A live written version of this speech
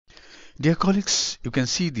Dear colleagues, you can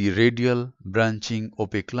see the radial branching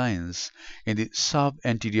opaque lines in the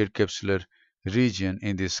sub-anterior capsular region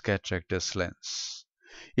in this cataractous lens.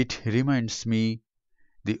 It reminds me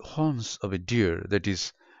the horns of a deer, that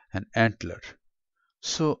is an antler.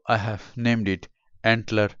 So I have named it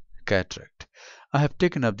antler cataract. I have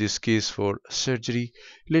taken up this case for surgery.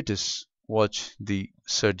 Let us watch the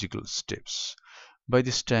surgical steps. By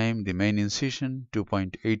this time, the main incision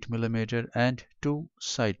 2.8 mm and two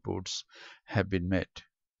side ports have been made.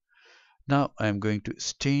 Now I am going to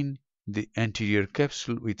stain the anterior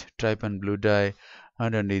capsule with trypan blue dye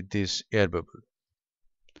underneath this air bubble.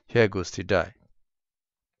 Here goes the dye.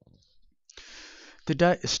 The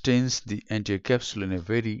dye stains the anterior capsule in a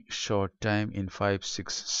very short time, in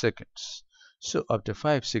 5-6 seconds. So after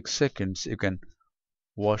 5-6 seconds you can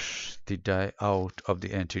wash the dye out of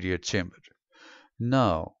the anterior chamber.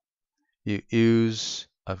 Now you use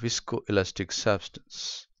a viscoelastic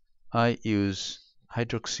substance. I use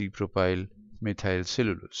hydroxypropyl methyl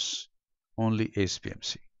cellulose, only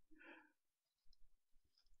HPMC.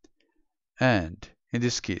 And in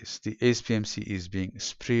this case, the HPMC is being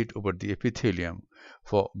sprayed over the epithelium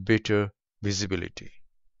for better visibility.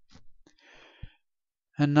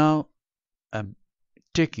 And now I'm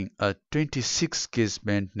taking a 26 gauge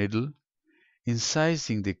bent needle,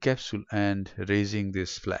 incising the capsule and raising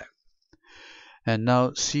this flap. And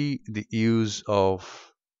now see the use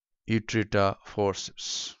of Utrata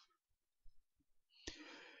forceps.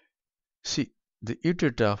 See, the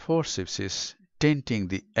Utrata forceps is tenting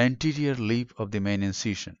the anterior lip of the main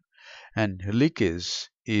incision, and leakage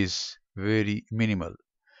is very minimal,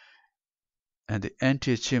 and the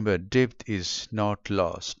anterior chamber depth is not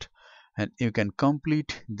lost, and you can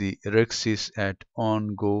complete the rhexis at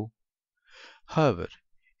on go. However,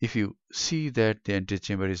 if you see that the anterior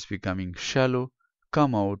chamber is becoming shallow,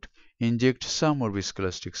 come out, inject some more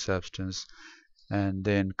viscoelastic substance, and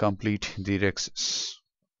then complete the rhexis.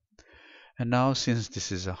 And now, since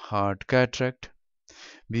this is a hard cataract,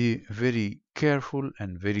 be very careful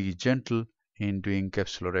and very gentle in doing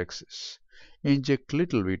capsulorhexis. Inject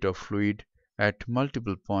little bit of fluid at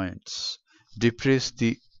multiple points. Depress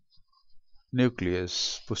the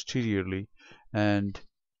nucleus posteriorly and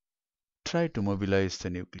try to mobilize the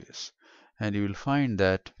nucleus. And you will find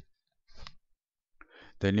that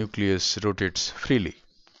the nucleus rotates freely.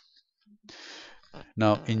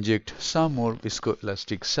 Now inject some more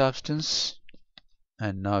viscoelastic substance,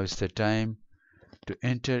 and now is the time to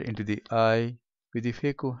enter into the eye with the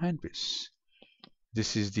phaco handpiece.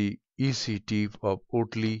 This is the easy tip of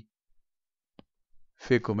Oatley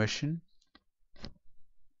phaco machine,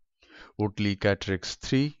 Oatley Cataracts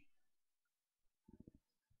 3.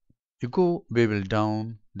 You go bevel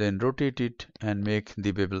down, then rotate it and make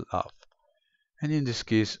the bevel up. And in this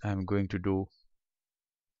case, I am going to do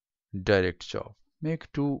direct chop.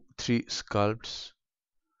 Make 2-3 scalps.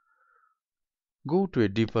 Go to a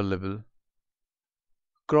deeper level.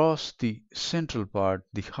 Cross the central part,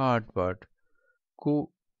 the hard part.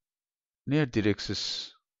 Go near the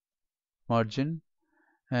rhexis margin,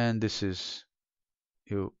 and this is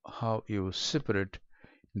how you separate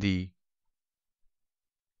the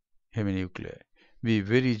heminuclei. Be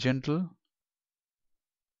very gentle,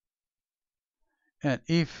 and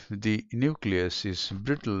if the nucleus is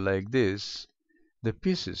brittle like this, the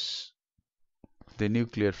pieces, the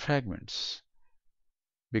nuclear fragments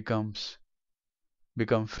become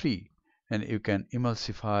free, and you can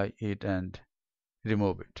emulsify it and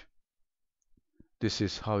remove it. This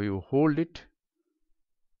is how you hold it.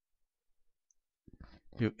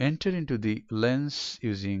 You enter into the lens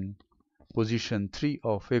using position 3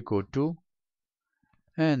 of phaco 2,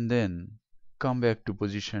 and then come back to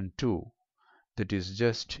position 2, that is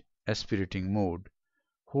just aspirating mode.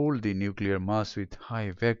 Hold the nuclear mass with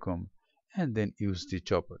high vacuum and then use the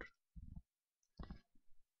chopper.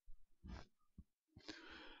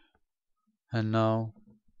 And now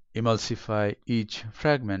emulsify each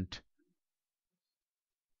fragment.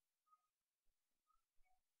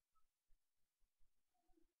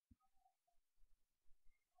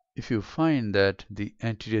 If you find that the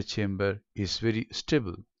anterior chamber is very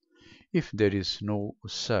stable, if there is no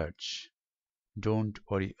surge, don't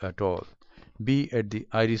worry at all. Be at the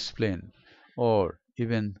iris plane or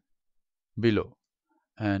even below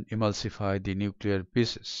and emulsify the nuclear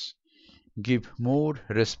pieces. Give more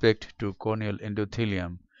respect to corneal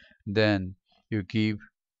endothelium than you give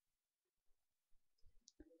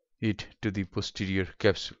it to the posterior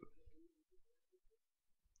capsule.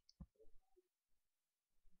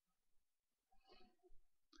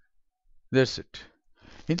 That's it.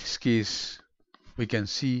 In this case, we can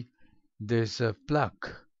see there's a plaque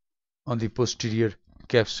on the posterior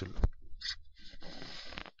capsule.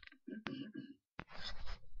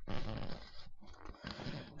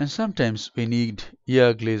 And sometimes we need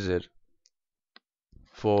ear laser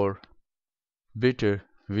for better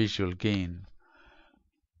visual gain.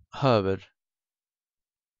 However,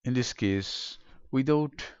 in this case,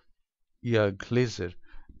 without ear laser,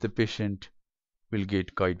 the patient will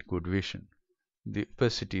get quite good vision. The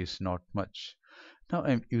opacity is not much. Now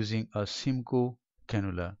I'm using a Simcoe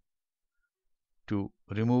cannula to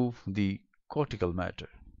remove the cortical matter.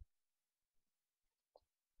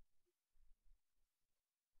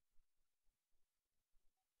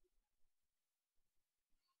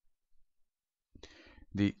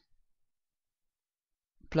 The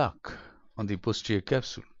plaque on the posterior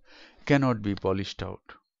capsule cannot be polished out.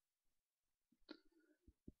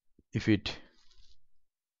 If it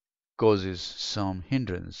causes some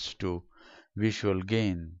hindrance to visual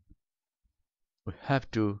gain, we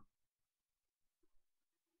have to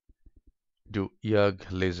do YAG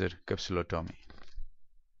laser capsulotomy.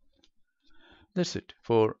 That's it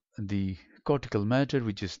for the cortical matter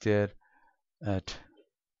which is there at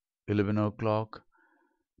 11 o'clock.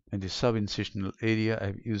 In the subincisional area,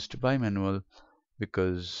 I've used bimanual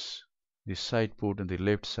because the side port on the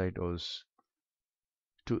left side was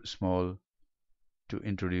too small to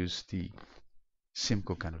introduce the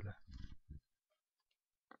Simcoe cannula.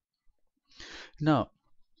 Now,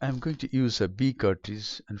 I'm going to use a B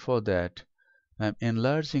cartridge, and for that, I'm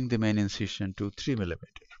enlarging the main incision to 3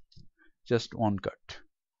 millimeter, just one cut.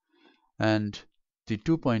 And the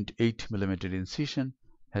 2.8 millimeter incision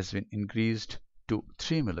has been increased to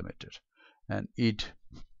 3 millimeter, and it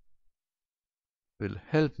will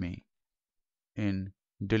help me in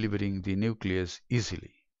delivering the nucleus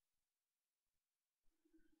easily.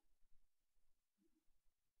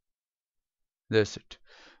 That's it.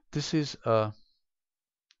 This is a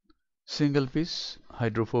single piece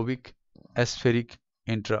hydrophobic aspheric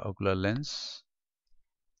intraocular lens.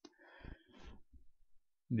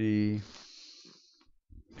 The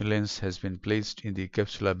lens has been placed in the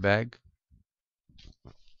capsular bag.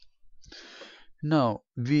 Now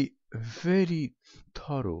be very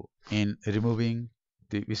thorough in removing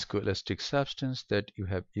the viscoelastic substance that you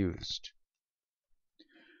have used.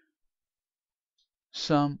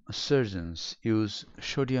 Some surgeons use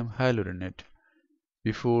sodium hyaluronate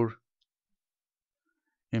before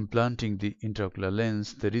implanting the intraocular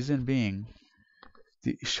lens. The reason being,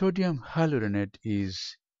 the sodium hyaluronate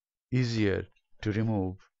is easier to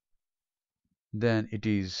remove than it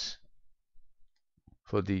is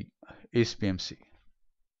for the HPMC.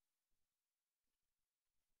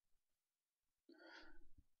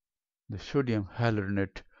 The sodium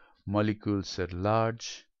hyaluronate molecules are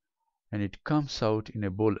large and it comes out in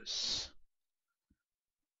a bolus,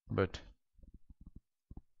 but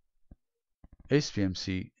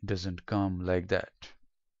HPMC doesn't come like that.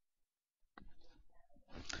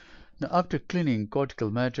 Now, after cleaning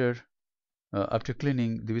cortical matter, after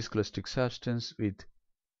cleaning the viscoelastic substance with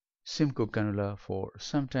Simcoe cannula for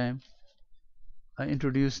some time, I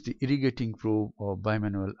introduce the irrigating probe or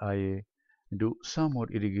bimanual IA and do some more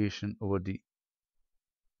irrigation over the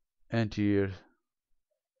anterior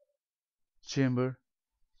chamber,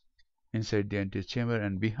 inside the anterior chamber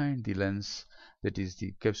and behind the lens, that is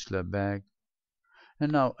the capsular bag.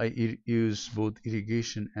 And now I use both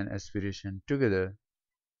irrigation and aspiration together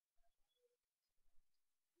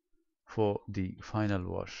for the final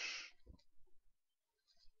wash.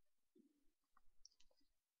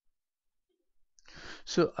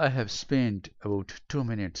 So I have spent about 2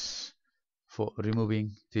 minutes for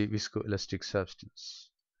removing the viscoelastic substance.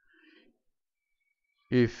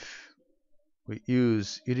 If we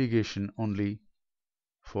use irrigation only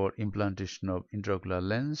for implantation of intraocular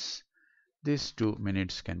lens, these 2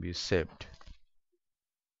 minutes can be saved.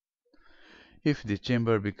 If the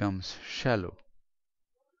chamber becomes shallow,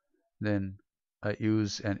 then I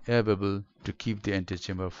use an air bubble to keep the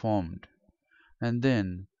antechamber formed, and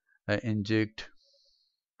then I inject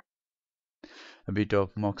a bit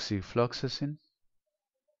of moxifloxacin.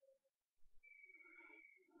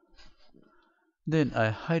 Then I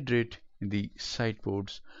hydrate the side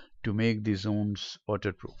ports to make the zones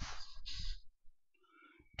waterproof,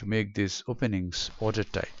 to make these openings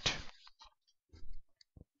watertight.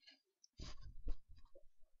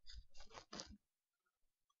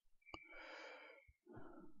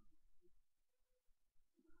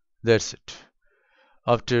 That's it.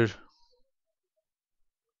 After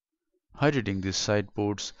hydrating the side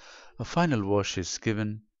ports, a final wash is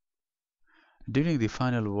given. During the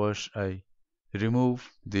final wash, I remove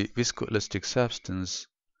the viscoelastic substance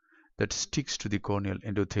that sticks to the corneal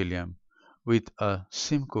endothelium with a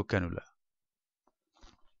Simcoe cannula.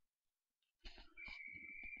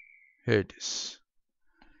 Here it is.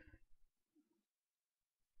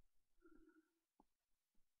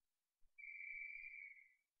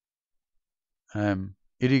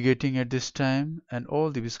 irrigating at this time, and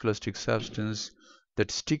all the viscoelastic substance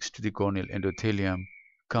that sticks to the corneal endothelium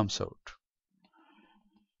comes out.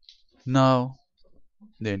 Now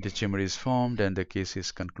the antechamber is formed and the case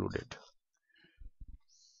is concluded.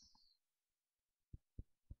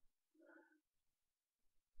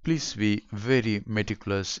 Please be very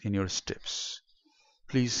meticulous in your steps.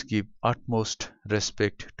 Please give utmost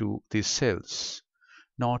respect to the cells,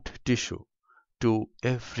 not tissue, to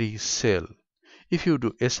every cell. If you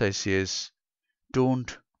do SICS,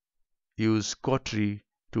 don't use cautery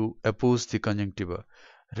to oppose the conjunctiva,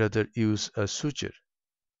 rather use a suture,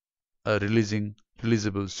 a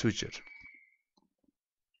releasable suture.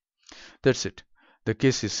 That's it. The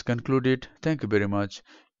case is concluded. Thank you very much.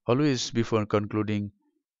 Always before concluding,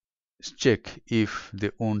 check if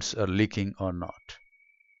the wounds are leaking or not.